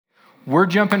We're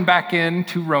jumping back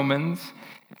into Romans,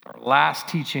 our last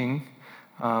teaching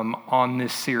on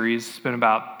this series. It's been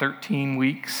about 13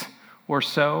 weeks or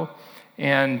so.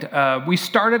 And we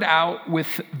started out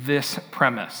with this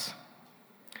premise.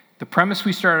 The premise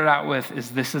we started out with is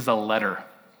this is a letter.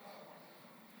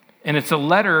 And it's a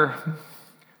letter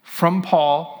from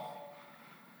Paul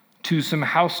to some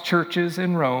house churches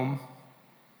in Rome.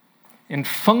 And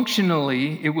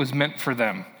functionally, it was meant for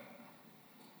them.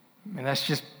 And that's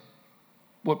just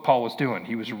what Paul was doing.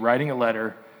 He was writing a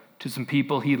letter to some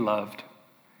people he loved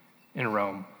in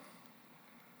Rome.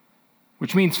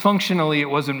 Which means functionally, it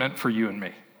wasn't meant for you and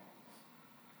me.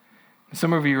 And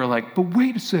some of you are like, but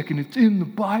wait a second, it's in the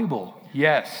Bible.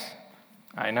 Yes,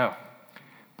 I know.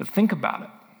 But think about it.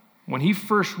 When he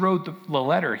first wrote the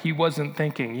letter, he wasn't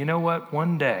thinking, you know what,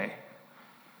 one day,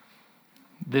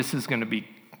 this is going to be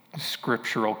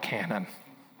scriptural canon.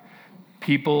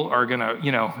 People are going to,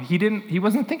 he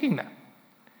wasn't thinking that.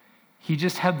 He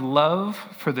just had love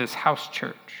for this house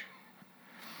church.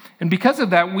 And because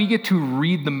of that, we get to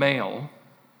read the mail,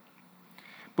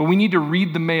 but we need to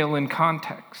read the mail in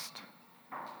context.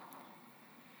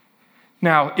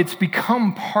 Now, it's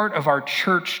become part of our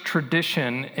church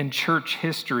tradition and church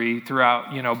history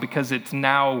throughout, because it's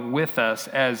now with us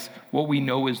as what we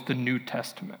know as the New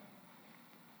Testament.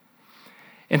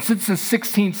 And since the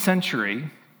 16th century,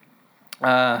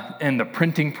 and the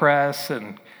printing press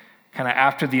and kind of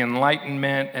after the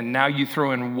Enlightenment, and now you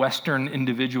throw in Western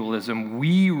individualism,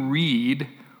 we read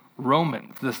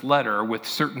Romans, this letter, with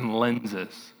certain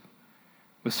lenses,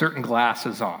 with certain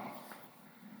glasses on.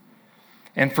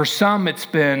 And for some, it's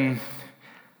become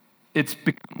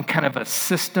kind of a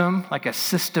system, like a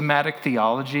systematic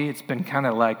theology. It's been kind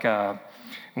of like and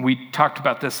we talked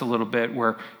about this a little bit,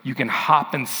 where you can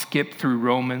hop and skip through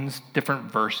Romans, different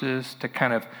verses, to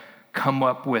kind of come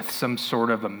up with some sort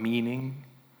of a meaning.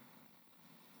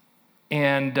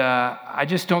 And I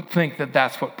just don't think that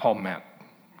that's what Paul meant.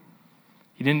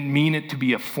 He didn't mean it to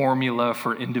be a formula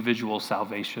for individual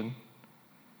salvation.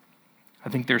 I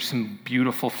think there's some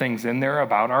beautiful things in there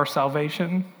about our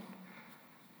salvation,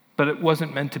 but it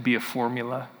wasn't meant to be a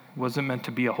formula. It wasn't meant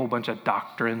to be a whole bunch of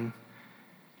doctrine.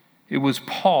 It was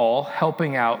Paul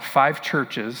helping out 5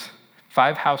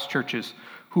 house churches,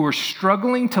 who were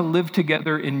struggling to live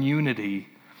together in unity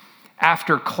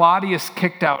after Claudius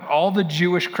kicked out all the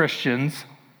Jewish Christians,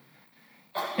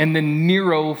 and then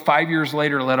Nero, 5 years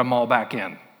later, let them all back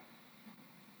in.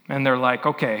 And they're like,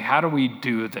 okay, how do we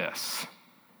do this?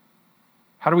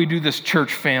 How do we do this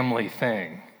church family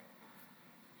thing?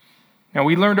 Now,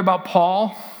 we learned about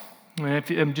Paul, and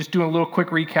I'm just doing a little quick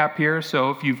recap here,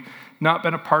 so if you've not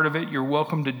been a part of it, you're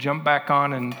welcome to jump back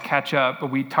on and catch up.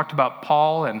 But we talked about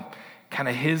Paul and kind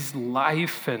of his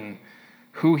life and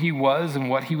who he was and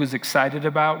what he was excited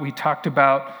about. We talked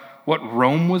about what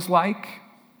Rome was like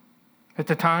at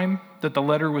the time that the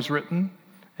letter was written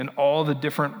and all the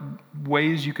different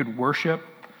ways you could worship.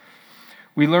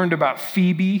 We learned about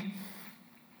Phoebe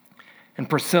and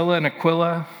Priscilla and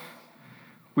Aquila.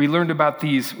 We learned about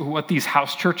what these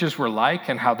house churches were like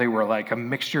and how they were like a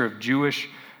mixture of Jewish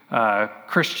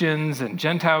Christians and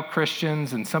Gentile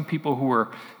Christians, and some people who were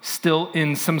still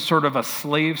in some sort of a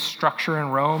slave structure in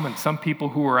Rome, and some people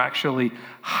who were actually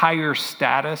higher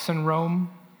status in Rome.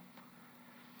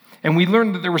 And we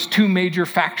learned that there was 2 major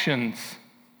factions,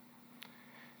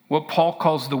 what Paul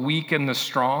calls the weak and the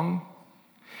strong.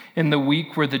 In the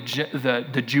weak were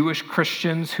the Jewish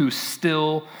Christians who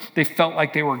they felt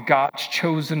like they were God's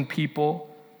chosen people.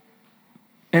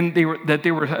 And they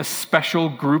were a special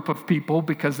group of people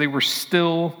because they were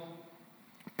still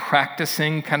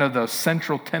practicing kind of the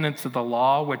central tenets of the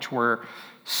law, which were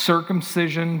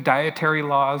circumcision, dietary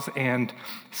laws, and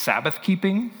Sabbath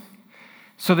keeping.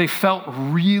 So they felt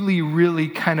really, really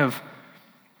kind of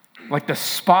like the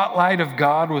spotlight of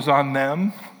God was on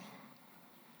them.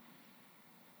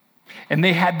 And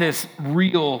they had this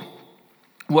real,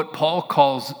 what Paul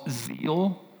calls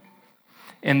zeal,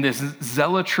 and this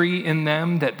zealotry in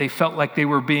them that they felt like they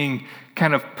were being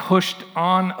kind of pushed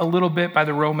on a little bit by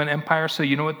the Roman Empire. So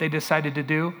you know what they decided to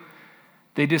do?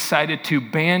 They decided to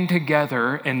band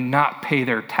together and not pay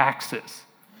their taxes.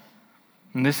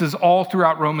 And this is all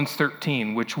throughout Romans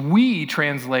 13, which we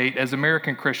translate as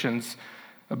American Christians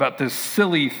about this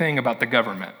silly thing about the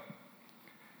government.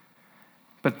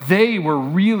 But they were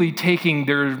really taking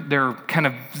their kind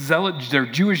of their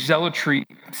Jewish zealotry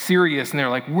serious, and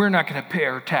they're like, we're not going to pay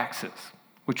our taxes,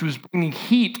 which was bringing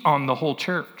heat on the whole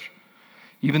church,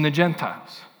 even the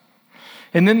Gentiles.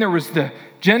 And then there was the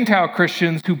Gentile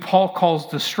Christians, who Paul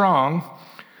calls the strong,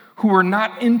 who were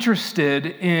not interested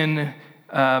in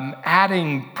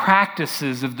adding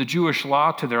practices of the Jewish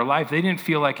law to their life. They didn't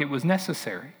feel like it was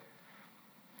necessary.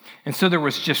 And so there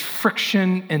was just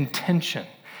friction and tension.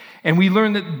 And we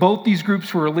learned that both these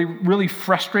groups were really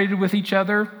frustrated with each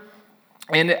other.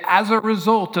 And as a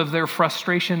result of their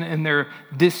frustration and their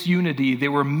disunity, they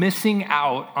were missing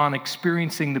out on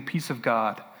experiencing the peace of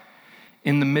God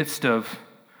in the midst of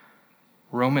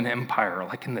Roman Empire,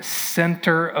 like in the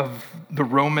center of the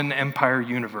Roman Empire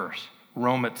universe,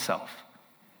 Rome itself.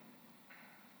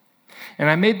 And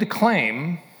I made the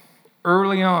claim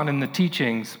early on in the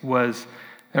teachings was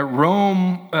that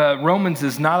Romans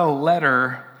is not a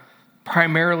letter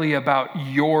primarily about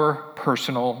your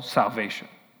personal salvation.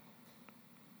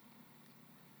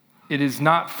 It is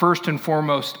not first and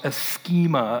foremost a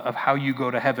schema of how you go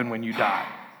to heaven when you die.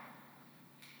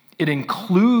 It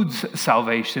includes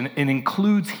salvation, it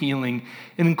includes healing,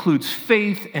 it includes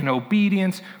faith and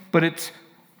obedience, but its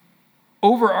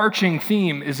overarching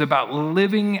theme is about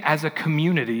living as a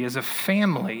community, as a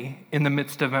family in the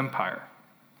midst of empire,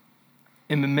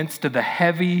 in the midst of the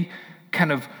heavy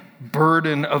kind of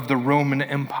burden of the Roman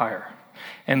Empire.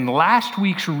 And last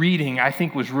week's reading, I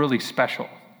think, was really special.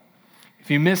 If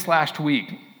you missed last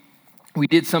week, we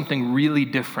did something really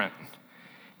different.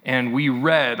 And we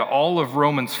read all of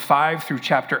Romans 5 through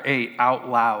chapter 8 out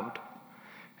loud.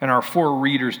 And our 4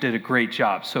 readers did a great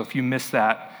job. So if you missed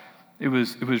that, it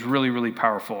was really, really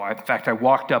powerful. In fact, I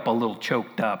walked up a little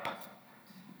choked up.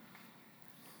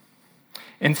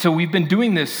 And so we've been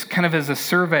doing this kind of as a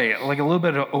survey, like a little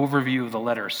bit of overview of the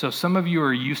letter. So some of you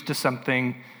are used to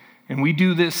something, and we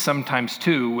do this sometimes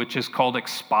too, which is called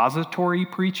expository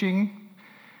preaching,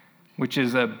 which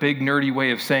is a big nerdy way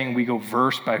of saying we go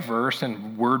verse by verse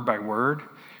and word by word.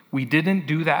 We didn't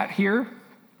do that here.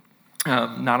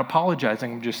 Not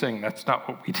apologizing, I'm just saying that's not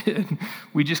what we did.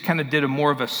 We just kind of did more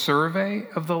of a survey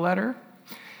of the letter.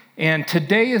 And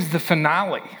today is the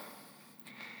finale.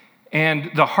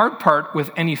 And the hard part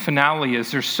with any finale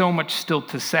is there's so much still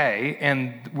to say,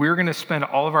 and we're going to spend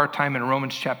all of our time in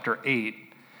Romans chapter 8,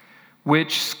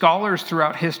 which scholars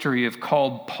throughout history have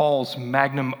called Paul's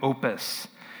magnum opus,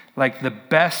 like the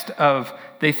best of,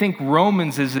 they think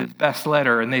Romans is his best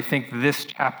letter, and they think this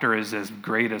chapter is his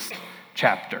greatest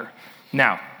chapter.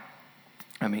 Now,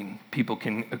 I mean, people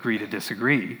can agree to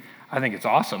disagree. I think it's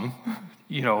awesome,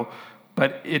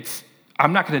 but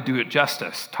I'm not going to do it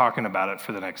justice talking about it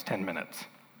for the next 10 minutes.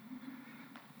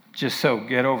 Just so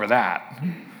get over that.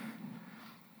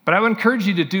 But I would encourage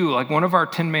you to do like one of our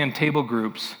 10-man table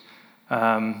groups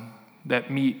that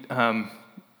meet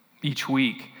each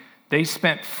week. They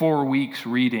spent 4 weeks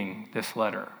reading this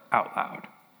letter out loud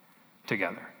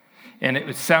together. And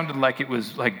it sounded like it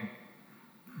was like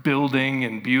building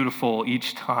and beautiful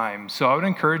each time. So I would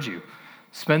encourage you,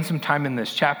 spend some time in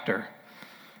this chapter.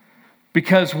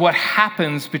 Because what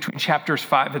happens between chapters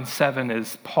 5 and 7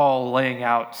 is Paul laying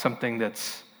out something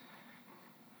that's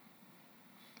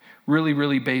really,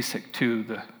 really basic to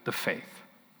the faith.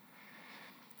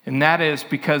 And that is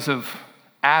because of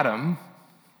Adam,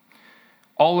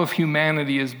 all of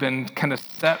humanity has been kind of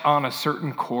set on a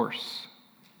certain course.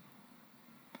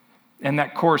 And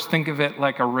that course, think of it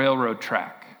like a railroad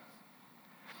track.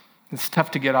 It's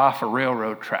tough to get off a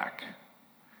railroad track.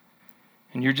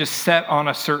 And you're just set on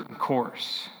a certain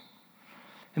course.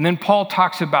 And then Paul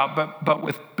talks about,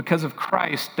 because of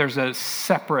Christ, there's a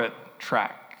separate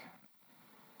track.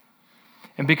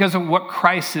 And because of what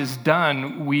Christ has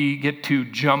done, we get to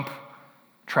jump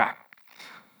track.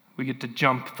 We get to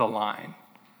jump the line.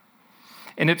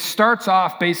 And it starts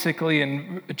off basically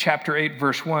in chapter 8,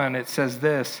 verse 1. It says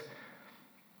this: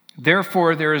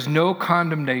 "Therefore, there is no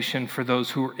condemnation for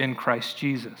those who are in Christ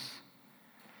Jesus.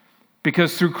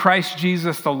 Because through Christ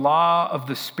Jesus, the law of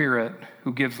the Spirit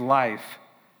who gives life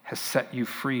has set you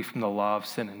free from the law of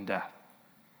sin and death."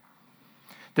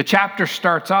 The chapter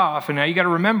starts off, and now you got to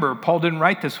remember, Paul didn't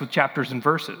write this with chapters and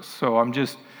verses. So I'm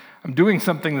doing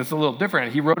something that's a little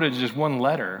different. He wrote it as just one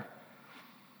letter.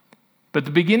 But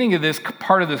the beginning of this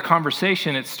part of this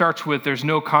conversation, it starts with there's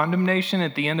no condemnation.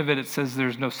 At the end of it, it says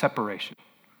there's no separation.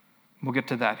 We'll get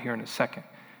to that here in a second.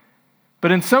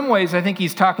 But in some ways, I think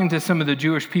he's talking to some of the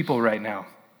Jewish people right now.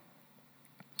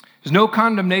 There's no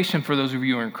condemnation for those of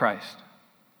you who are in Christ.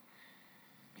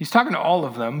 He's talking to all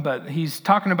of them, but he's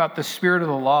talking about the spirit of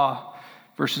the law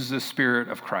versus the spirit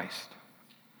of Christ.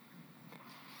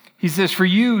 He says, for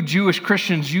you, Jewish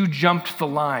Christians, you jumped the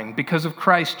line. Because of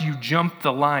Christ, you jumped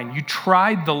the line. You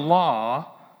tried the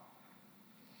law,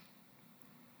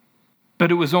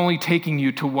 but it was only taking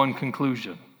you to one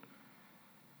conclusion.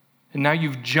 And now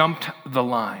you've jumped the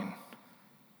line.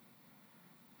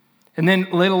 And then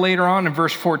a little later on in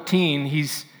verse 14,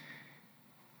 he's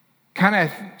kind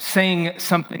of saying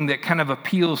something that kind of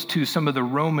appeals to some of the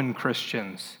Roman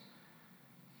Christians.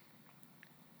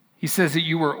 He says that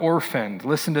you were orphaned.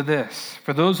 Listen to this.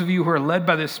 For those of you who are led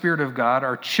by the Spirit of God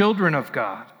are children of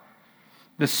God.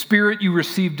 The Spirit you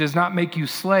received does not make you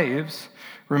slaves.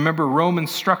 Remember, Roman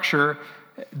structure,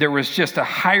 there was just a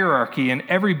hierarchy, and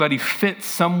everybody fit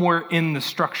somewhere in the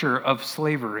structure of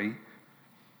slavery,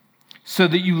 so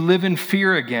that you live in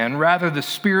fear again. Rather, the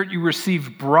Spirit you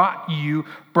received brought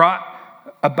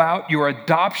about your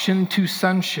adoption to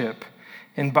sonship,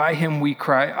 and by him we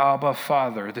cry, Abba,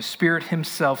 Father. The Spirit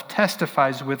himself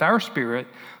testifies with our spirit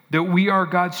that we are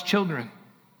God's children.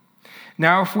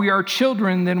 Now, if we are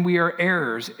children, then we are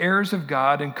heirs, heirs of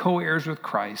God and co-heirs with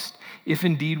Christ, if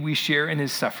indeed we share in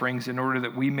his sufferings, in order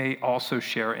that we may also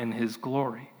share in his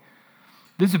glory.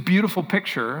 This is a beautiful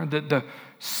picture that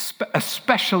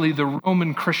especially the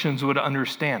Roman Christians would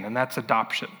understand, and that's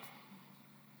adoption.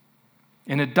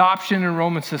 And adoption in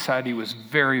Roman society was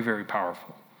very, very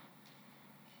powerful.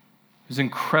 It was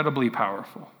incredibly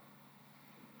powerful.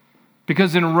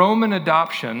 Because in Roman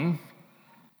adoption,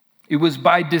 it was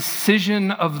by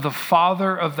decision of the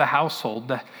father of the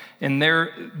household, in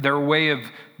their way of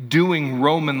doing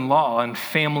Roman law and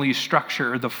family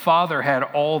structure. The father had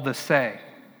all the say.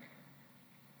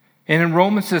 And in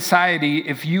Roman society,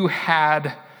 if you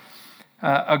had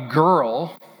a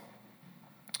girl,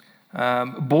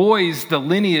 boys, the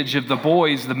lineage of the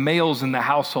boys, the males in the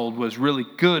household was really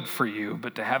good for you.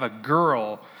 But to have a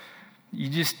girl,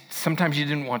 sometimes you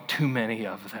didn't want too many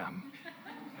of them.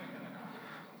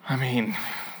 I mean,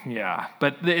 yeah.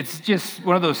 But it's just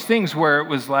one of those things where it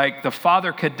was like the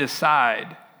father could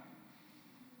decide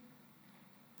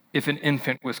if an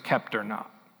infant was kept or not.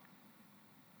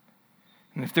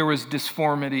 And if there was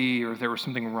disformity or if there was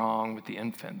something wrong with the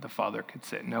infant, the father could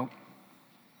say no.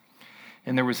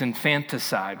 And there was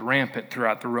infanticide rampant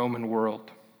throughout the Roman world.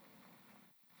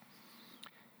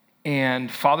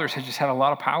 And fathers had just had a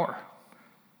lot of power.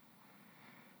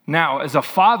 Now, as a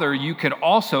father, you could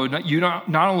also, you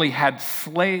not only had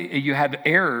you had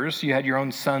heirs, you had your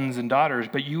own sons and daughters,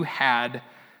 but you had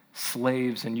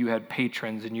slaves and you had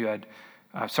patrons and you had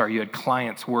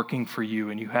clients working for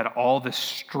you, and you had all this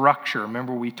structure.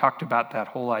 Remember, we talked about that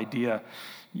whole idea,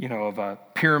 of a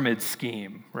pyramid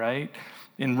scheme, right?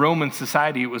 In Roman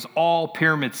society, it was all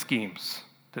pyramid schemes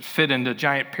that fit into a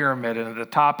giant pyramid, and at the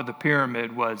top of the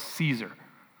pyramid was Caesar,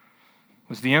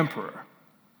 was the emperor.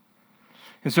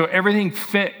 And so everything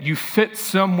you fit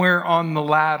somewhere on the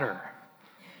ladder.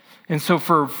 And so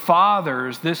for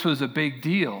fathers, this was a big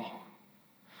deal.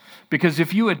 Because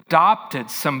if you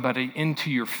adopted somebody into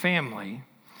your family,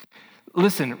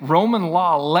 listen, Roman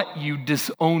law let you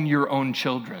disown your own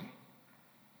children.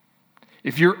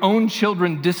 If your own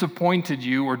children disappointed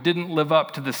you or didn't live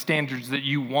up to the standards that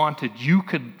you wanted, you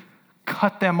could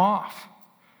cut them off.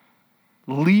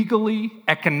 Legally,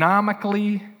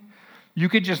 economically, you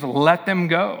could just let them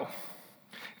go.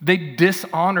 They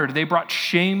dishonored, they brought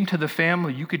shame to the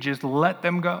family, you could just let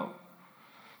them go.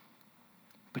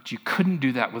 But you couldn't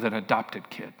do that with an adopted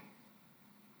kid.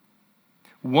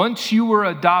 Once you were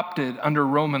adopted under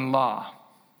Roman law,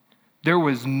 there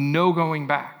was no going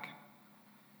back.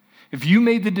 If you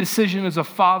made the decision as a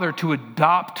father to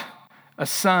adopt a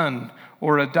son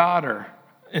or a daughter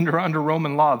under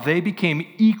Roman law, they became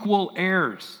equal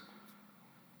heirs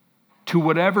to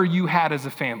whatever you had as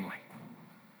a family.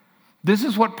 This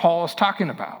is what Paul is talking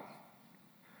about.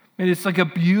 And it's like a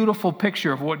beautiful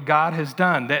picture of what God has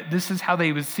done, that this is how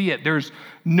they would see it. There's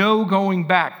no going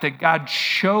back, that God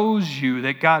chose you,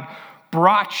 that God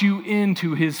brought you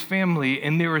into his family,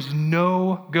 and there is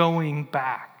no going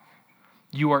back.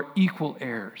 You are equal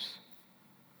heirs.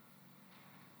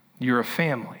 You're a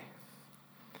family.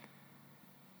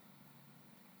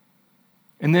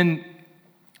 And then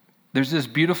there's this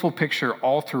beautiful picture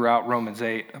all throughout Romans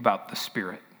 8 about the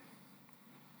Spirit.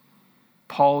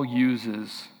 Paul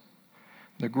uses,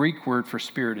 the Greek word for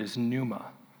spirit is pneuma.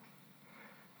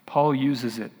 Paul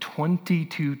uses it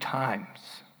 22 times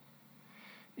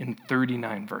in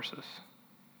 39 verses.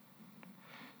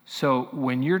 So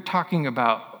when you're talking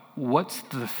about what's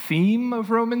the theme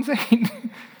of Romans 8,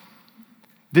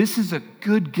 this is a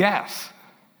good guess.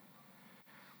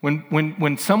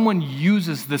 When someone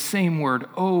uses the same word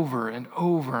over and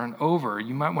over and over,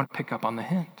 you might want to pick up on the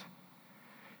hint.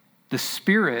 The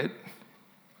Spirit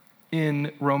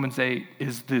in Romans 8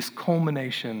 is this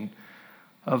culmination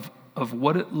of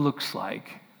what it looks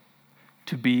like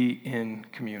to be in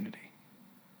community.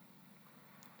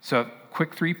 So,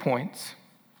 quick 3 points.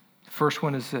 The first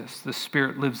one is this: the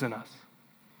Spirit lives in us.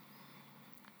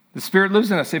 The Spirit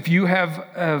lives in us. If you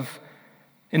have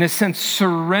in a sense,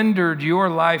 surrendered your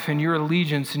life and your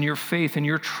allegiance and your faith and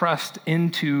your trust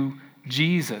into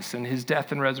Jesus and his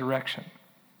death and resurrection,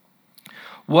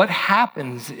 what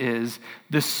happens is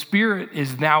the Spirit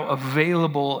is now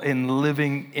available and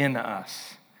living in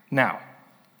us. Now,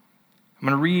 I'm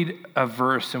going to read a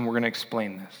verse and we're going to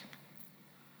explain this.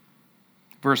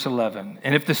 Verse 11,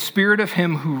 and if the Spirit of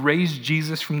him who raised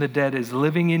Jesus from the dead is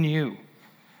living in you,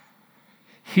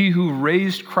 he who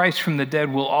raised Christ from the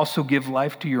dead will also give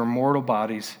life to your mortal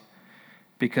bodies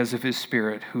because of his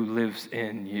Spirit who lives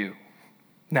in you.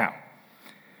 Now,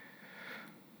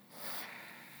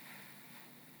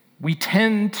 we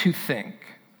tend to think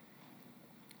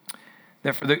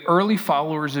that for the early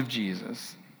followers of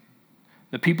Jesus,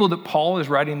 the people that Paul is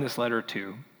writing this letter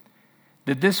to,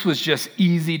 that this was just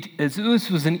easy, this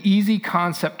was an easy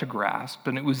concept to grasp,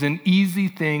 and it was an easy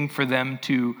thing for them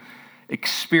to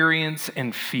experience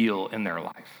and feel in their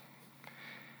life.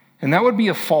 And that would be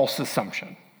a false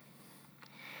assumption.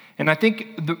 And I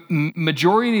think the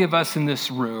majority of us in this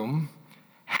room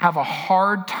have a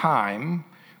hard time.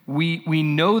 We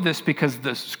know this because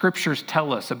the scriptures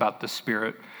tell us about the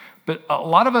Spirit, but a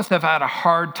lot of us have had a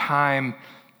hard time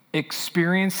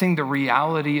experiencing the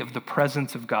reality of the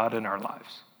presence of God in our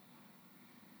lives.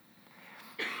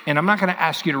 And I'm not going to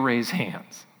ask you to raise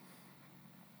hands,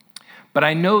 but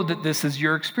I know that this is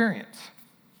your experience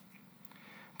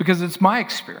because it's my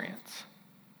experience.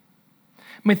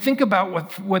 I mean, think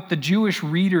about what the Jewish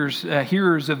readers,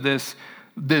 hearers of this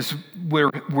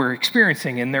were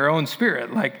experiencing in their own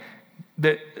spirit. Like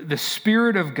the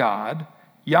Spirit of God,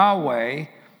 Yahweh,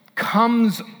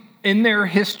 comes in their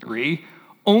history,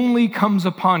 only comes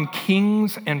upon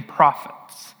kings and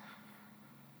prophets.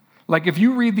 Like if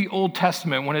you read the Old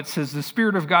Testament, when it says the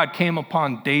Spirit of God came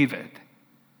upon David,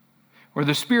 or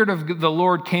the Spirit of the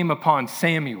Lord came upon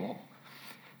Samuel,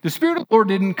 the Spirit of the Lord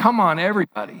didn't come on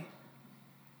everybody.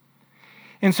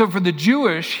 And so for the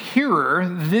Jewish hearer,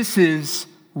 this is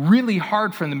really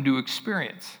hard for them to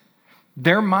experience.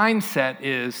 Their mindset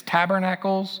is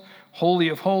tabernacles, Holy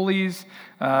of Holies.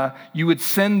 You would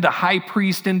send the high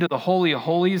priest into the Holy of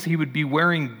Holies. He would be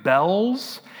wearing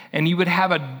bells, and he would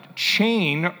have a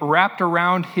chain wrapped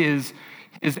around his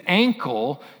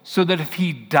ankle so that if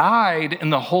he died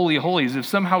in the Holy of Holies, if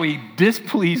somehow he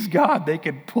displeased God, they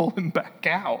could pull him back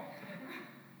out.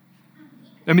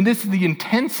 I mean, this is the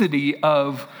intensity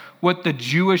of what the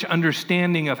Jewish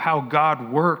understanding of how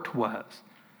God worked was.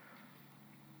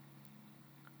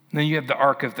 And then you have the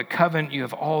Ark of the Covenant. You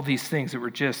have all these things that were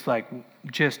just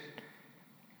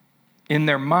in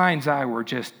their mind's eye were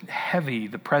just heavy,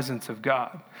 the presence of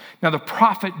God. Now, the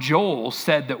prophet Joel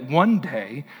said that one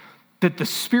day that the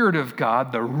Spirit of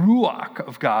God, the Ruach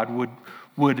of God,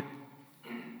 would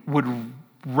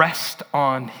rest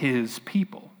on his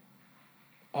people,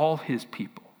 all his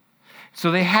people. So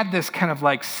they had this kind of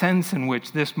like sense in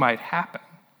which this might happen.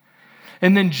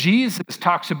 And then Jesus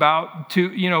talks about,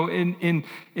 in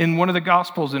one of the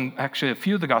Gospels, and actually a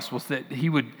few of the Gospels, that he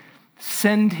would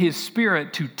send his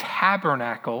Spirit to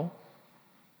tabernacle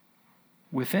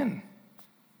within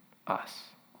us.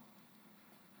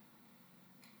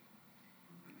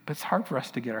 But it's hard for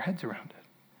us to get our heads around it.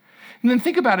 And then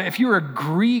think about it. If you're a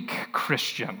Greek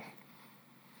Christian,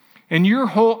 and your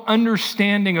whole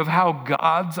understanding of how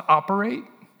gods operate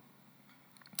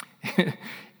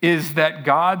is that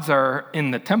gods are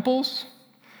in the temples,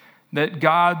 that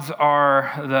gods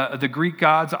are, the Greek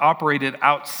gods operated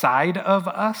outside of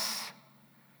us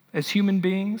as human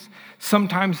beings.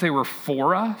 Sometimes they were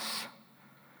for us.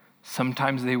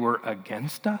 Sometimes they were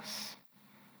against us.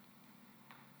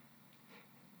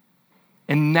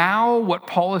 And now what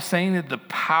Paul is saying is the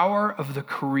power of the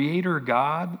Creator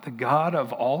God, the God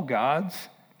of all gods,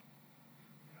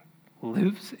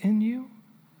 lives in you.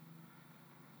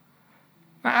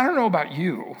 I don't know about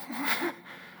you,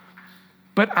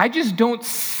 but I just don't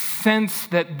sense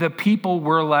that the people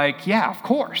were like, yeah, of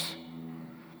course.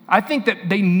 I think that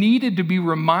they needed to be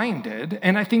reminded,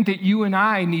 and I think that you and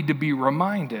I need to be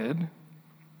reminded.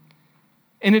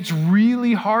 And it's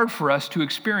really hard for us to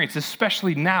experience,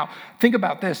 especially now. Think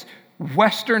about this.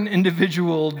 Western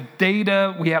individual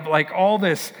data, we have like all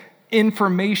this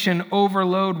information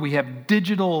overload. We have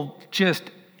digital just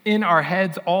in our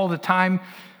heads all the time.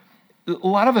 A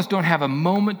lot of us don't have a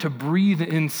moment to breathe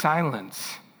in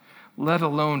silence, let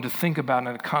alone to think about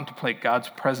and to contemplate God's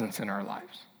presence in our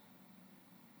lives.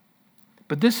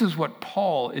 But this is what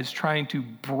Paul is trying to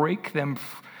break them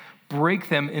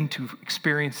into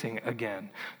experiencing again.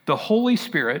 The Holy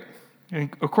Spirit,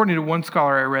 and according to one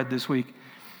scholar I read this week,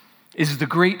 is the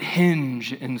great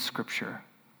hinge in Scripture.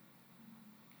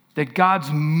 That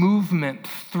God's movement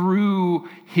through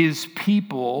his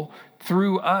people,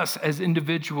 through us as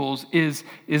individuals, is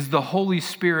the Holy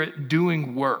Spirit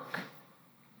doing work.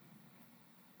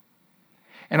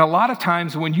 And a lot of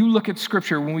times when you look at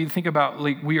Scripture, when we think about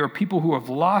we are people who have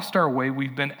lost our way,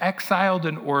 we've been exiled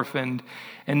and orphaned,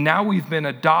 and now we've been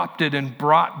adopted and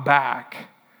brought back.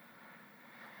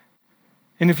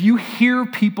 And if you hear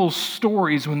people's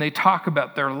stories when they talk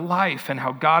about their life and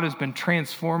how God has been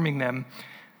transforming them,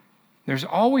 there's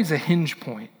always a hinge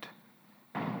point.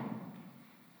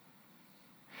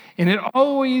 And it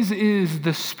always is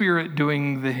the Spirit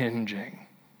doing the hinging.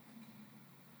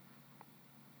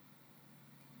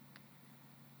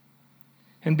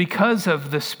 And because of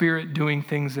the Spirit doing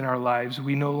things in our lives,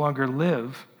 we no longer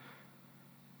live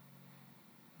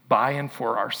by and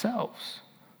for ourselves.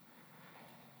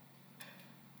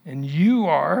 And you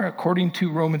are, according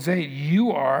to Romans 8,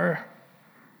 you are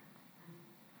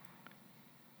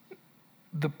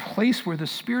the place where the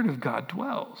Spirit of God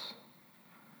dwells.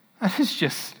 That is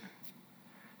just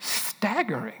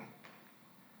staggering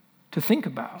to think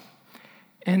about.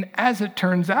 And as it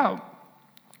turns out,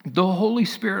 the Holy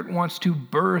Spirit wants to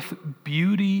birth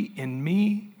beauty in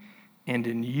me and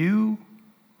in you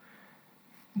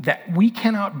that we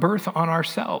cannot birth on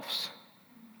ourselves,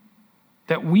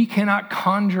 that we cannot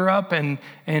conjure up and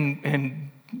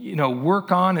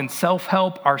work on and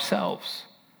self-help ourselves.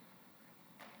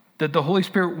 That the Holy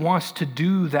Spirit wants to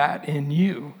do that in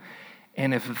you.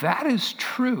 And if that is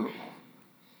true,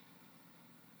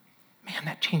 man,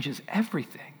 that changes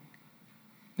everything.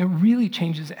 It really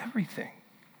changes everything.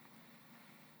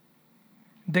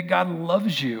 That God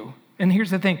loves you. And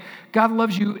here's the thing, God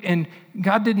loves you, and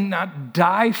God did not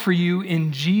die for you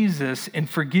in Jesus and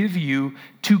forgive you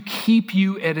to keep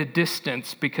you at a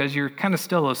distance because you're kind of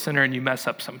still a sinner and you mess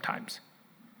up sometimes.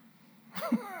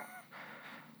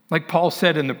 Like Paul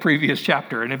said in the previous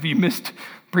chapter, and if you missed the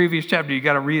previous chapter, you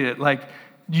got to read it. Like,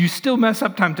 you still mess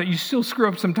up sometimes, you still screw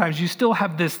up sometimes, you still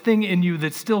have this thing in you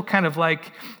that's still kind of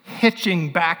like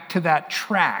hitching back to that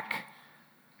track,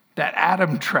 that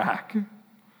Adam track.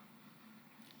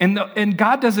 And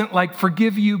God doesn't like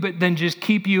forgive you, but then just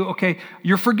keep you, okay,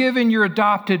 you're forgiven, you're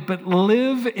adopted, but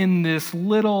live in this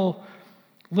little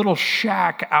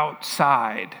shack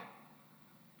outside,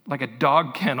 like a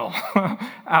dog kennel.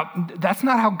 That's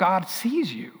not how God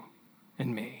sees you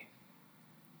and me.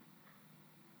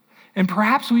 And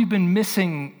perhaps we've been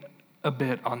missing a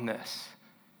bit on this.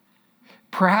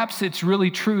 Perhaps it's really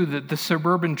true that the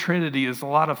suburban Trinity is a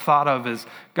lot of thought of as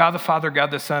God the Father, God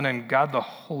the Son, and God the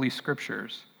Holy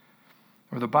Scriptures,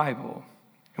 or the Bible.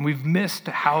 And we've missed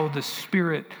how the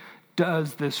Spirit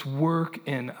does this work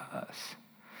in us.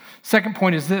 Second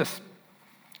point is this,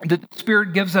 that the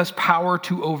Spirit gives us power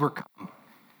to overcome.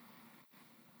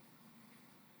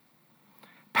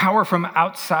 Power from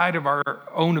outside of our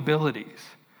own abilities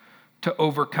to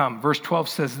overcome. Verse 12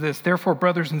 says this, therefore,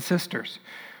 brothers and sisters,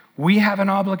 we have an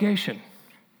obligation,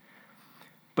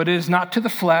 but it is not to the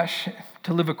flesh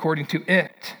to live according to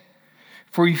it.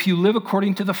 For if you live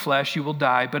according to the flesh, you will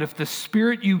die. But if if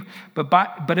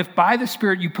by the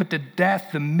Spirit you put to death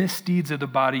the misdeeds of the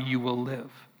body, you will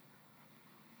live.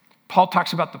 Paul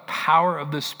talks about the power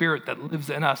of the Spirit that lives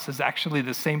in us is actually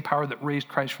the same power that raised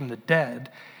Christ from the dead,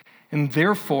 and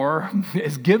therefore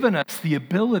has given us the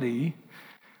ability,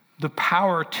 the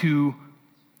power to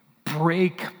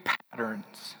break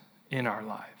patterns in our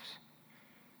lives,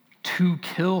 to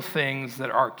kill things that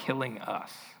are killing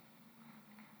us.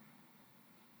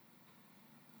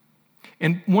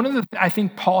 And one of the I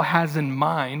think Paul has in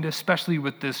mind, especially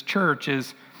with this church,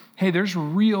 is, hey, there's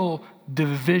real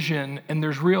division and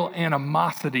there's real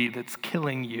animosity that's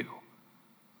killing you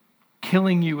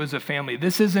as a family.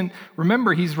 This isn't,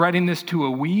 remember, he's writing this to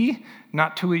a we,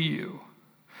 not to a you.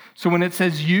 So when it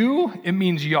says you, it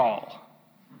means y'all.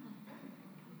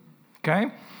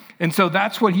 Okay? And so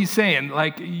that's what he's saying,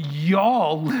 like,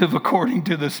 y'all live according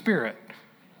to the Spirit.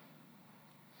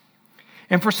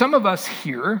 And for some of us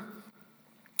here,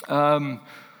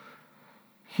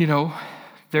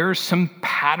 there's some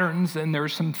patterns and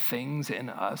there's some things in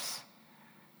us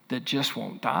that just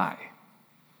won't die.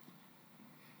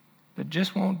 That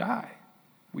just won't die.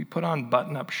 We put on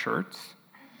button-up shirts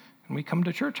and we come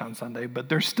to church on Sunday, but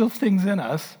there's still things in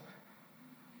us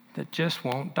that just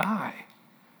won't die.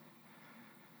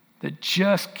 That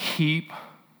just keep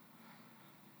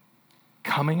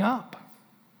coming up.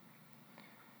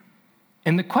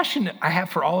 And the question I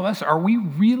have for all of us, are we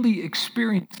really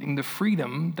experiencing the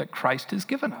freedom that Christ has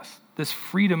given us? This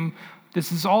freedom,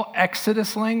 this is all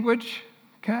Exodus language,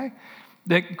 okay?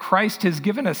 That Christ has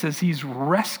given us as he's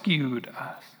rescued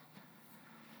us.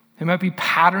 It might be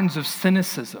patterns of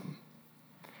cynicism,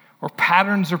 or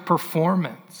patterns of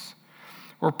performance,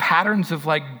 or patterns of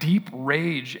like deep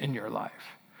rage in your life.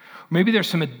 Maybe there's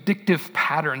some addictive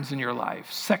patterns in your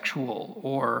life, sexual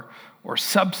or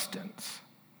substance.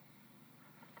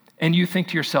 And you think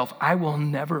to yourself, I will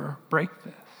never break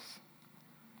this.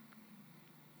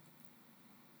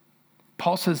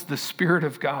 Paul says the Spirit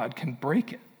of God can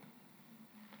break it.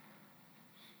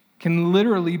 Can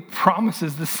literally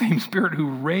promises the same Spirit who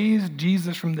raised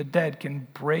Jesus from the dead can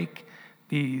break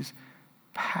these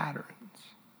patterns.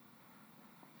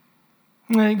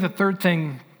 And I think the third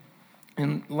thing,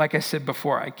 and like I said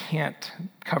before, I can't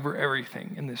cover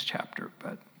everything in this chapter,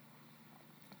 but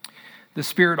the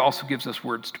Spirit also gives us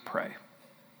words to pray.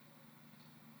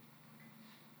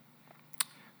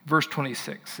 Verse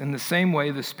 26, in the same way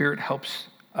the Spirit helps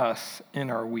us in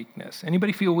our weakness.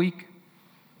 Anybody feel weak?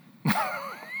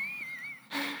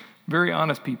 Very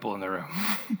honest people in the room.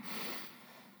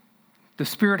 The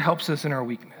Spirit helps us in our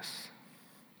weakness.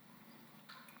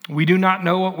 We do not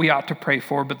know what we ought to pray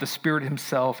for, but the Spirit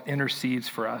himself intercedes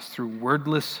for us through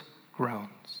wordless groans.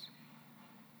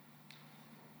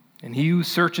 And he who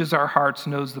searches our hearts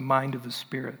knows the mind of the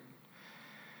Spirit,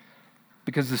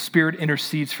 because the Spirit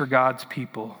intercedes for God's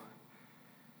people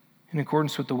in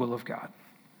accordance with the will of God.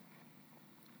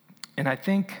 And I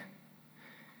think,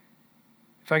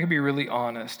 if I could be really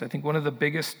honest, I think one of the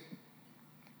biggest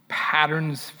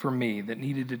patterns for me that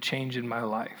needed to change in my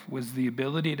life was the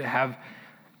ability to have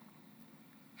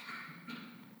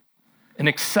an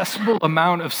accessible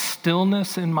amount of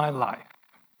stillness in my life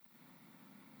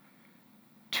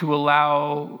to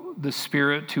allow the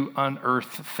Spirit to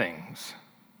unearth things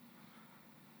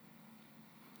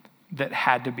that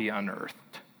had to be unearthed.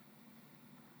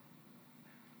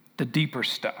 The deeper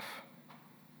stuff.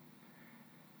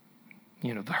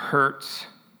 You know, the hurts,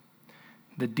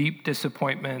 the deep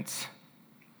disappointments,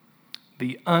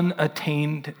 the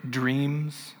unattained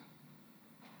dreams,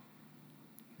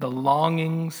 the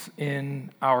longings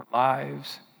in our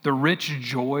lives, the rich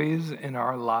joys in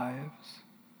our lives.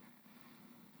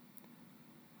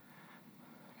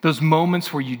 Those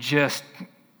moments where you just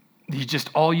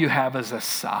all you have is a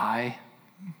sigh.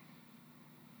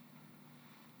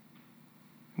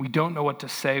 We don't know what to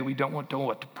say. We don't know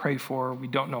what to pray for. We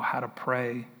don't know how to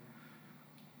pray.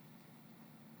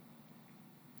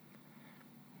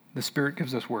 The Spirit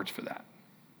gives us words for that.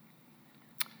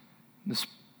 The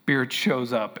Spirit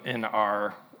shows up in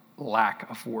our lack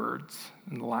of words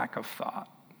and lack of thought.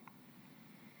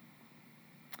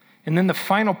 And then the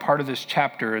final part of this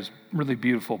chapter is really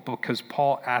beautiful because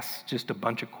Paul asks just a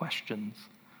bunch of questions.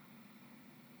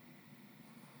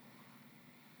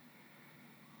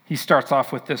 He starts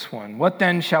off with this one. What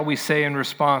then shall we say in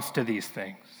response to these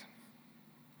things?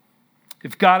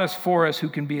 If God is for us, who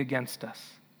can be against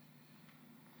us?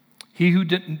 He who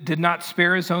did not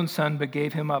spare his own son, but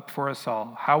gave him up for us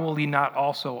all, how will he not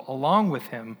also, along with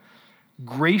him,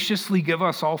 graciously give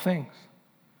us all things?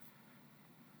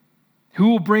 Who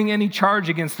will bring any charge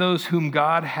against those whom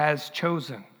God has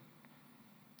chosen?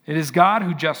 It is God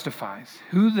who justifies.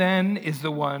 Who then is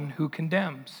the one who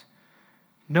condemns?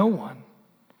 No one.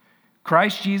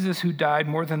 Christ Jesus, who died,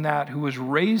 more than that, who was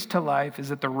raised to life,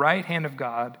 is at the right hand of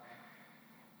God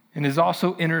and is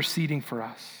also interceding for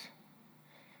us.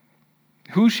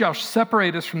 Who shall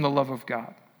separate us from the love of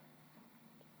God?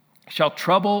 Shall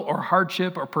trouble or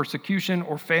hardship or persecution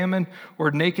or famine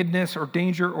or nakedness or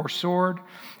danger or sword?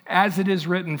 As it is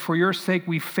written, for your sake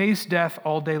we face death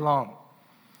all day long.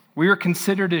 We are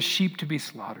considered as sheep to be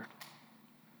slaughtered.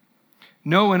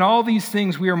 No, in all these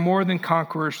things we are more than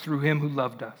conquerors through him who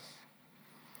loved us.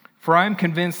 For I am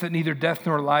convinced that neither death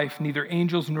nor life, neither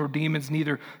angels nor demons,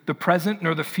 neither the present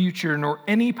nor the future, nor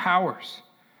any powers,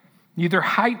 neither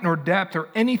height nor depth or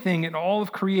anything in all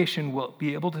of creation will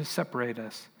be able to separate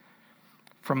us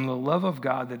from the love of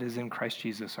God that is in Christ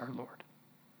Jesus our Lord.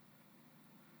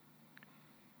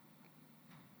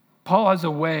 Paul has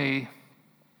a way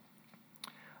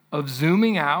of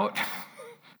zooming out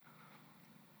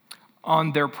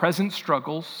on their present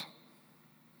struggles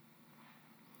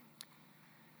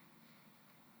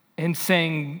and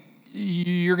saying,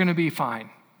 you're going to be fine.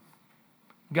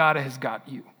 God has got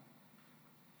you.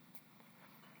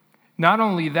 Not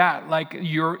only that, like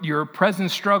your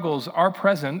present struggles are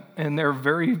present and they're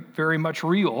very, very much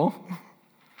real.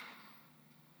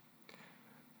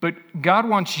 But God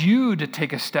wants you to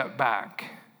take a step back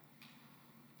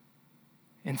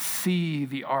and see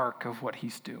the arc of what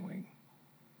he's doing.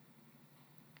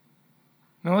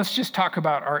 Now let's just talk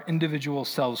about our individual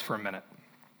selves for a minute.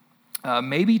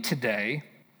 Maybe today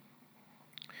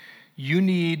you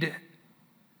need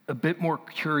a bit more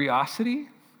curiosity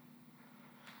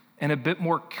and a bit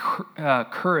more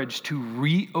courage to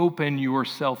reopen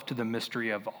yourself to the mystery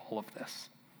of all of this.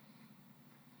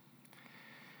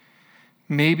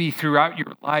 Maybe throughout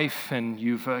your life, and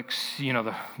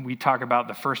we talk about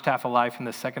the first half of life and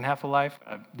the second half of life.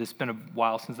 It's been a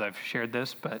while since I've shared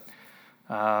this, but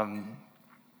Ronald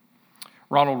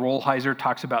Rolheiser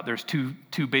talks about there's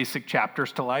two basic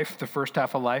chapters to life. The first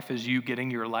half of life is you getting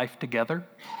your life together.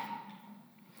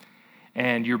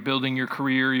 And you're building your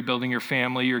career, you're building your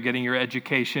family, you're getting your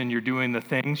education, you're doing the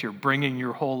things, you're bringing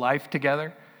your whole life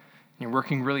together. You're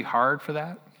working really hard for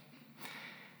that.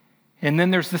 And then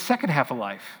there's the second half of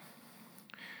life,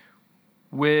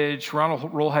 which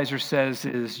Ronald Rolheiser says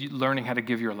is learning how to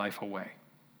give your life away.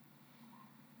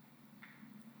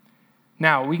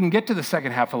 Now, we can get to the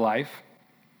second half of life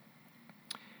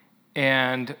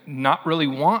and not really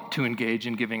want to engage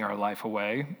in giving our life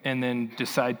away, and then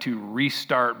decide to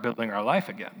restart building our life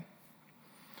again.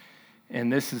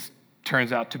 And this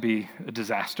turns out to be a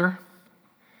disaster.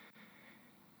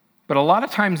 But a lot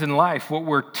of times in life, what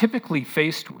we're typically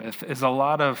faced with is a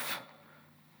lot of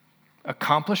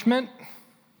accomplishment,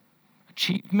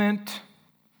 achievement,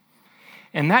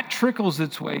 and that trickles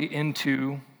its way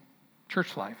into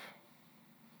church life.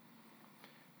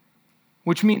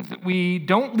 Which means that we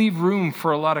don't leave room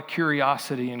for a lot of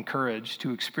curiosity and courage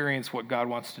to experience what God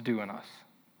wants to do in us.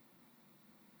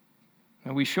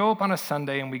 And we show up on a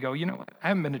Sunday and we go, you know what, I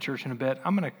haven't been to church in a bit.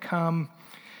 I'm going to come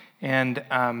and then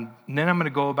I'm going to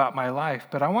go about my life.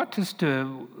 But I want us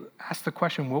to ask the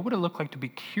question, what would it look like to be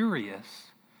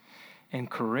curious and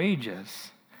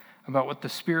courageous about what the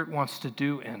Spirit wants to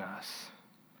do in us?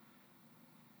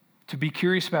 To be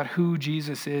curious about who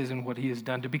Jesus is and what he has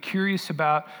done. To be curious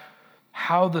about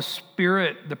how the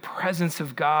Spirit, the presence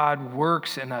of God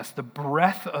works in us, the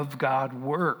breath of God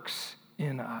works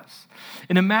in us.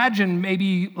 And imagine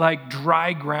maybe like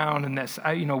dry ground in this.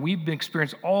 We've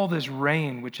experienced all this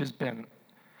rain, which has been,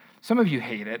 some of you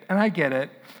hate it, and I get it,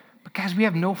 but guys, we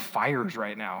have no fires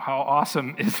right now. How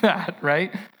awesome is that,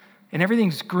 right? And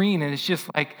everything's green, and it's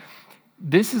just like,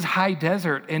 this is high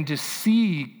desert, and to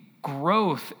see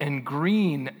growth and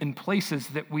green in places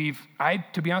that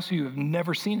to be honest with you, have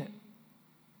never seen it.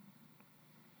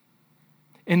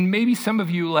 And maybe some of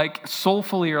you like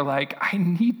soulfully are like, I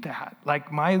need that.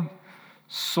 Like my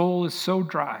soul is so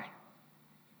dry.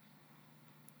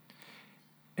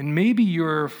 And maybe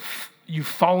you've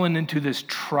fallen into this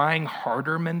trying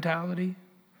harder mentality.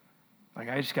 Like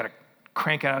I just got to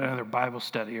crank out another Bible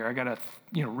study, or I got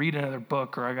to, read another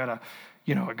book, or I got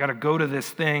to go to this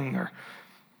thing,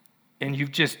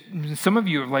 and some of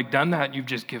you have like done that and you've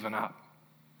just given up.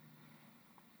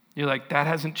 You're like, that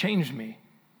hasn't changed me.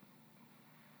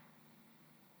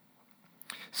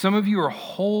 Some of you are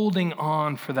holding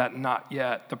on for that not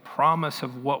yet, the promise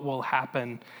of what will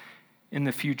happen in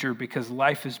the future, because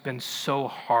life has been so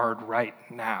hard right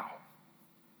now.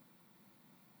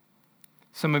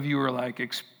 Some of you are like,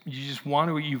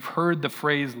 you've heard the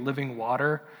phrase living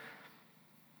water.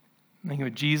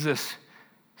 Jesus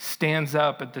stands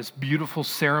up at this beautiful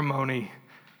ceremony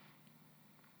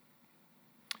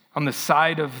on the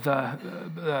side of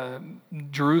the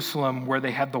Jerusalem where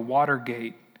they had the water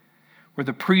gate, where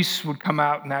the priests would come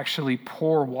out and actually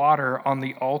pour water on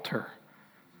the altar.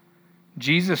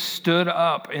 Jesus stood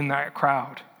up in that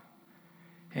crowd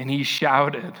and he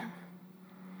shouted,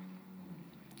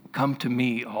 "Come to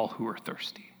me, all who are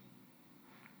thirsty."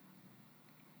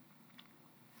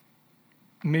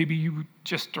 Maybe you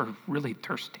just are really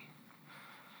thirsty.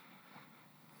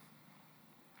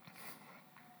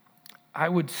 I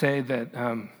would say that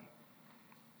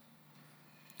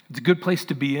it's a good place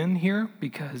to be in here,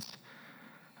 because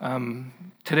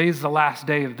today is the last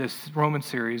day of this Roman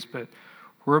series, but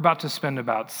we're about to spend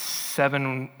about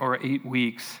 7 or 8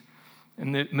 weeks,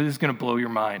 and this is going to blow your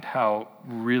mind how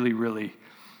really, really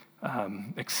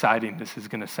exciting this is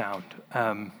going to sound.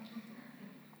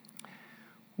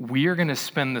 We are going to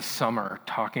spend the summer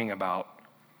talking about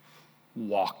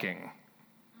walking,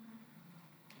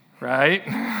 right?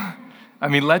 I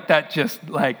mean, let that just,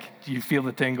 do you feel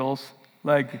the tingles?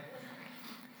 I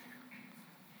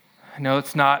know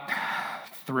it's not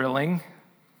thrilling.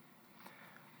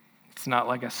 It's not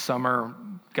like a summer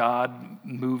God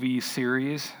movie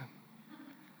series.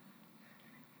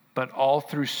 But all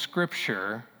through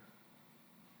Scripture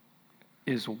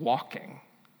is walking.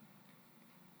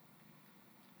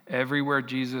 Everywhere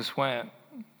Jesus went,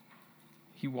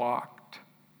 he walked.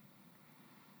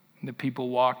 And the people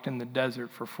walked in the desert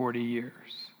for 40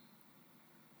 years.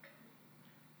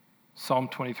 Psalm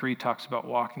 23 talks about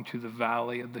walking through the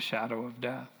valley of the shadow of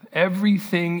death.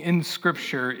 Everything in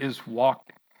Scripture is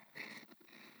walking.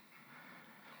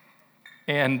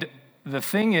 And the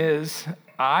thing is,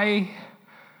 I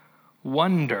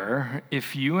wonder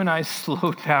if you and I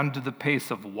slow down to the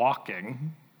pace of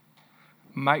walking,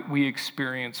 might we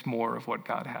experience more of what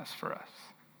God has for us?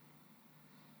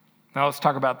 Now let's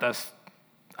talk about this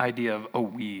idea of a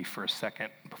we for a second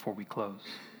before we close.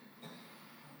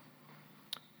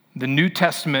 The New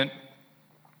Testament,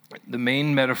 the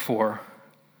main metaphor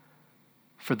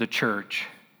for the church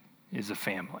is a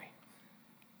family.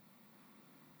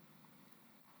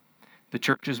 The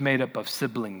church is made up of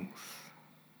siblings,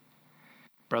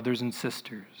 brothers and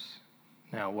sisters.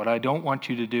 Now, what I don't want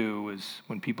you to do is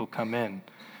when people come in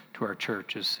to our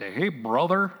church is say, hey,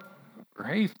 brother, or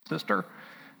hey, sister.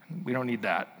 We don't need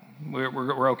that.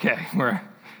 We're okay. It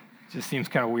just seems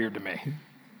kind of weird to me.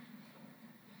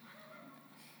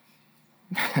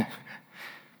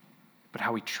 But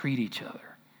how we treat each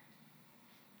other,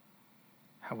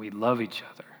 how we love each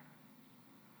other,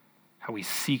 how we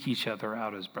seek each other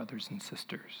out as brothers and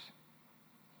sisters,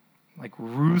 like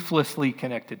ruthlessly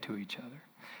connected to each other.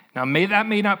 Now, that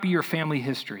may not be your family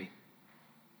history.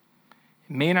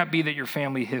 It may not be that your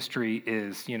family history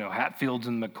is, Hatfields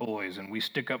and McCoys and we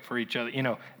stick up for each other.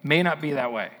 It may not be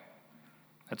that way.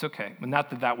 That's okay. But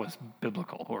not that was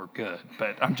biblical or good,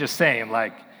 but I'm just saying,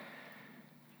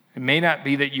 it may not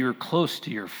be that you're close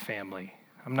to your family.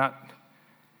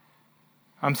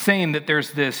 I'm saying that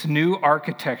there's this new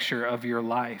architecture of your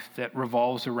life that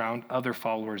revolves around other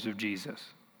followers of Jesus.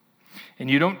 And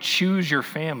you don't choose your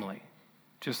family,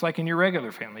 just like in your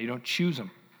regular family. You don't choose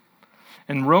them.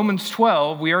 In Romans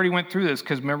 12, we already went through this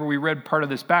because remember we read part of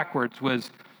this backwards,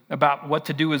 was about what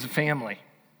to do as a family.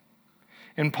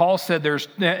 And Paul said there's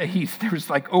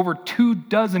like over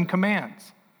 24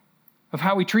 commands of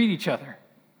how we treat each other,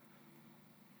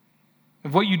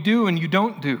 of what you do and you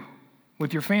don't do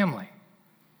with your family.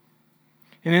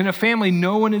 And in a family,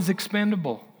 no one is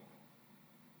expendable.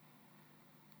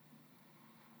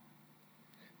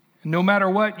 No matter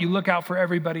what, you look out for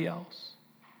everybody else.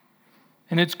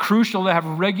 And it's crucial to have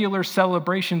regular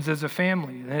celebrations as a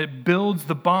family. And it builds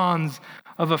the bonds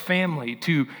of a family,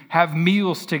 to have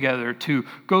meals together, to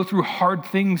go through hard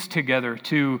things together,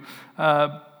 to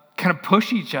kind of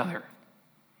push each other,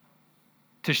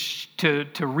 to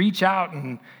reach out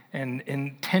and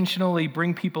intentionally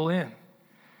bring people in.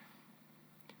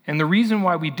 And the reason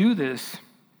why we do this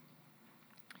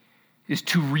is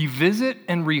to revisit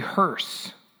and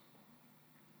rehearse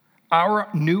our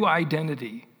new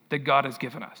identity that God has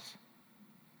given us.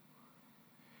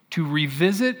 To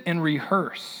revisit and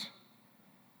rehearse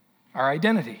our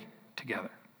identity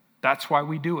together. That's why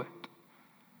we do it.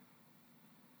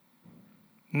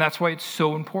 And that's why it's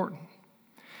so important.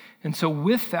 And so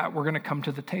with that, we're going to come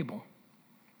to the table.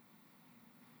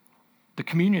 The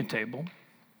communion table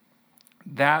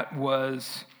that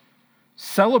was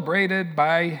celebrated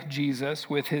by Jesus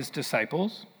with his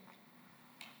disciples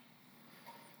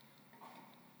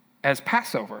as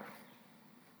Passover.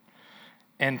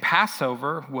 And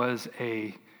Passover was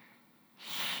a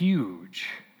huge,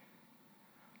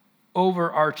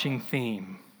 overarching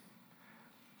theme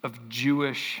of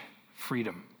Jewish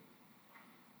freedom,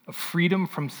 of freedom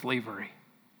from slavery.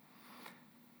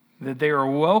 That they are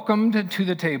welcomed to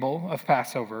the table of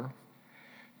Passover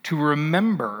to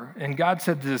remember, and God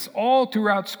said this all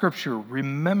throughout Scripture,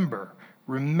 remember,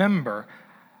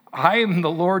 I am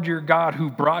the Lord your God who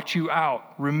brought you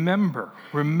out. Remember,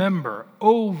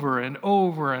 over and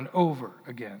over and over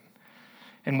again.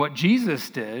 And what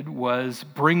Jesus did was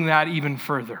bring that even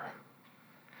further.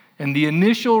 And the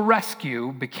initial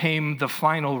rescue became the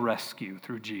final rescue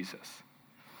through Jesus.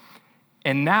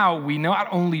 And now we not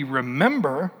only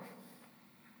remember,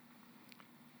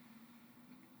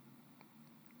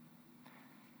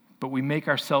 but we make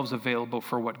ourselves available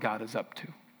for what God is up to.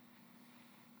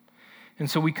 And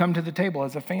so we come to the table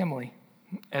as a family,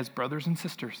 as brothers and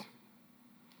sisters,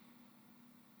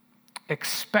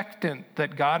 expectant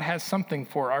that God has something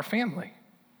for our family.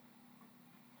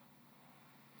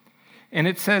 And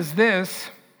it says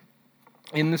this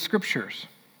in the Scriptures.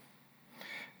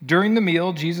 During the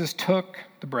meal, Jesus took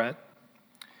the bread,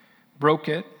 broke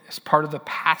it as part of the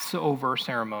Passover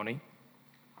ceremony,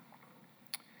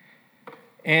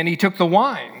 and he took the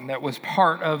wine that was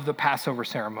part of the Passover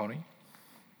ceremony.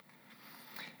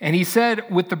 And he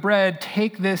said with the bread,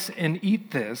 take this and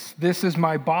eat this. This is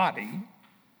my body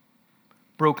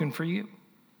broken for you.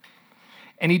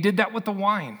 And he did that with the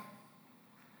wine.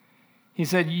 He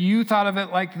said, you thought of it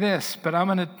like this, but I'm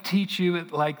going to teach you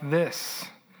it like this.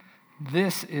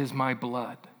 This is my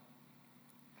blood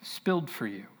spilled for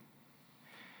you.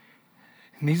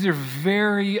 And these are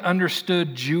very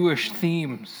understood Jewish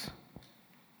themes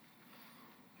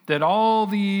that all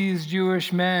these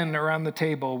Jewish men around the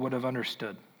table would have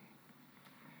understood.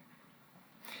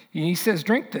 He says,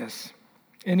 drink this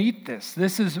and eat this.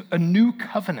 This is a new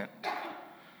covenant.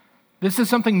 This is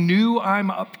something new I'm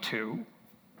up to.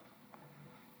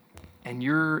 And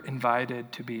you're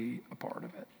invited to be a part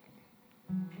of it.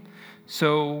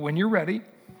 So when you're ready,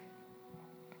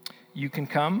 you can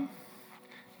come.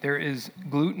 There is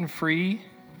gluten-free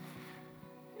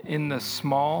in the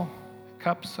small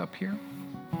cups up here.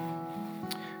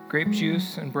 Grape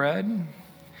juice and bread.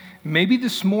 Maybe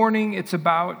this morning it's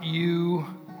about you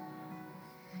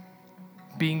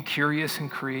being curious and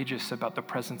courageous about the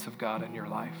presence of God in your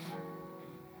life.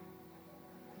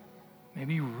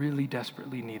 Maybe you really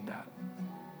desperately need that.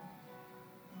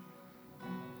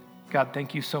 God,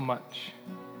 thank you so much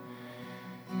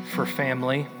for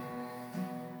family,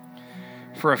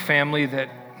 for a family that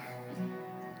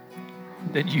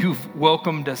you've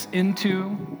welcomed us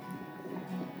into,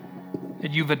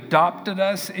 that you've adopted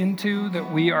us into,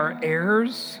 that we are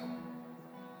heirs.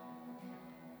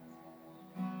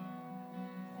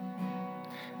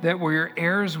 That we're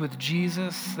heirs with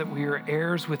Jesus, that we are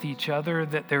heirs with each other,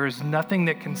 that there is nothing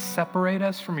that can separate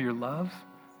us from your love,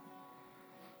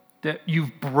 that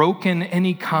you've broken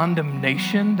any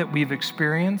condemnation that we've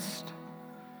experienced,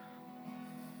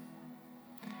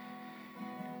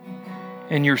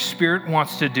 and your Spirit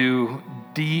wants to do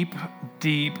deep,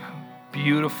 deep,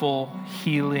 beautiful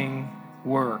healing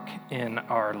work in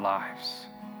our lives,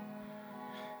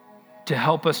 to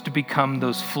help us to become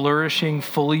those flourishing,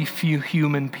 fully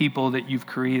human people that you've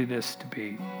created us to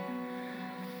be.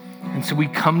 And so we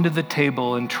come to the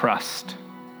table in trust,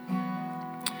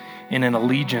 in an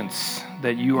allegiance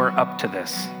that you are up to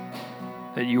this,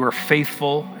 that you are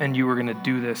faithful and you are going to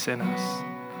do this in us.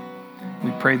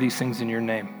 We pray these things in your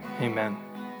name. Amen.